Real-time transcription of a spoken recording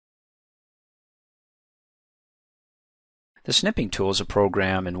The Snipping Tool is a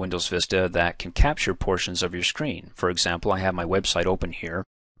program in Windows Vista that can capture portions of your screen. For example, I have my website open here.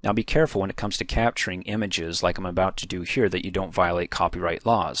 Now be careful when it comes to capturing images like I'm about to do here that you don't violate copyright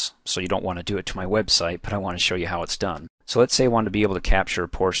laws. So you don't want to do it to my website, but I want to show you how it's done. So let's say I want to be able to capture a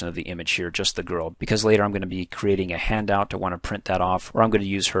portion of the image here, just the girl, because later I'm going to be creating a handout to want to print that off, or I'm going to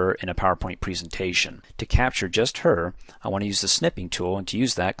use her in a PowerPoint presentation. To capture just her, I want to use the Snipping Tool, and to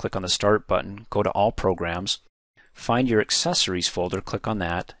use that, click on the Start button, go to All Programs, find your Accessories folder, click on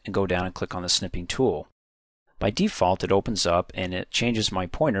that, and go down and click on the Snipping Tool. By default, it opens up and it changes my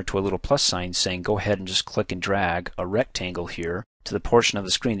pointer to a little plus sign saying go ahead and just click and drag a rectangle here to the portion of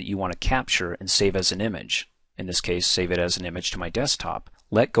the screen that you want to capture and save as an image. In this case, save it as an image to my desktop.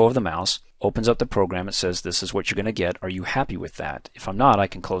 Let go of the mouse, opens up the program, it says this is what you're going to get. Are you happy with that? If I'm not, I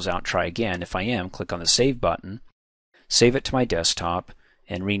can close out and try again. If I am, click on the Save button, save it to my desktop,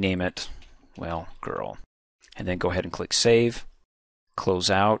 and rename it, well, Girl. And then go ahead and click Save, close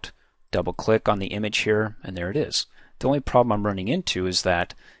out, double click on the image here, and there it is. The only problem I'm running into is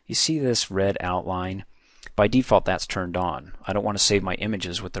that you see this red outline. By default, that's turned on. I don't want to save my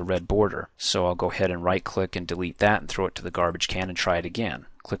images with the red border, so I'll go ahead and right click and delete that and throw it to the garbage can and try it again.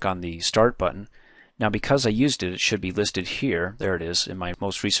 Click on the Start button. Now because I used it, it should be listed here. There it is in my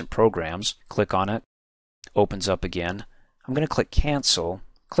most recent programs. Click on it, opens up again. I'm going to click Cancel.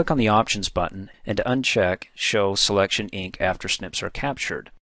 Click on the Options button and to uncheck Show Selection Ink after snips are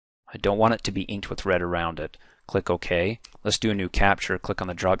captured. I don't want it to be inked with red around it. Click OK. Let's do a new capture. Click on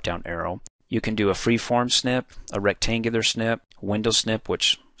the drop down arrow. You can do a freeform snip, a rectangular snip, window snip,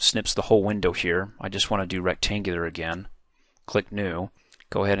 which snips the whole window here. I just want to do rectangular again. Click New.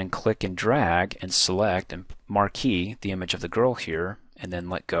 Go ahead and click and drag and select and marquee the image of the girl here, and then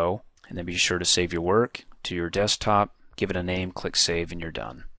let go. And then be sure to save your work to your desktop, give it a name, click Save, and you're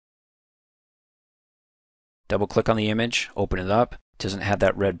done. Double click on the image, open it up. It doesn't have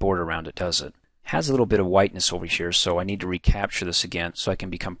that red border around it, does it? Has a little bit of whiteness over here, so I need to recapture this again so I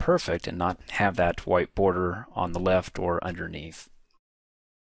can become perfect and not have that white border on the left or underneath.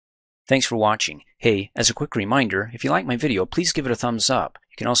 Thanks for watching. Hey, as a quick reminder, if you like my video, please give it a thumbs up.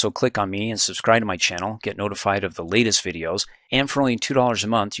 You can also click on me and subscribe to my channel, get notified of the latest videos, and for only $2 a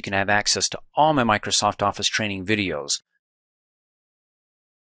month, you can have access to all my Microsoft Office training videos.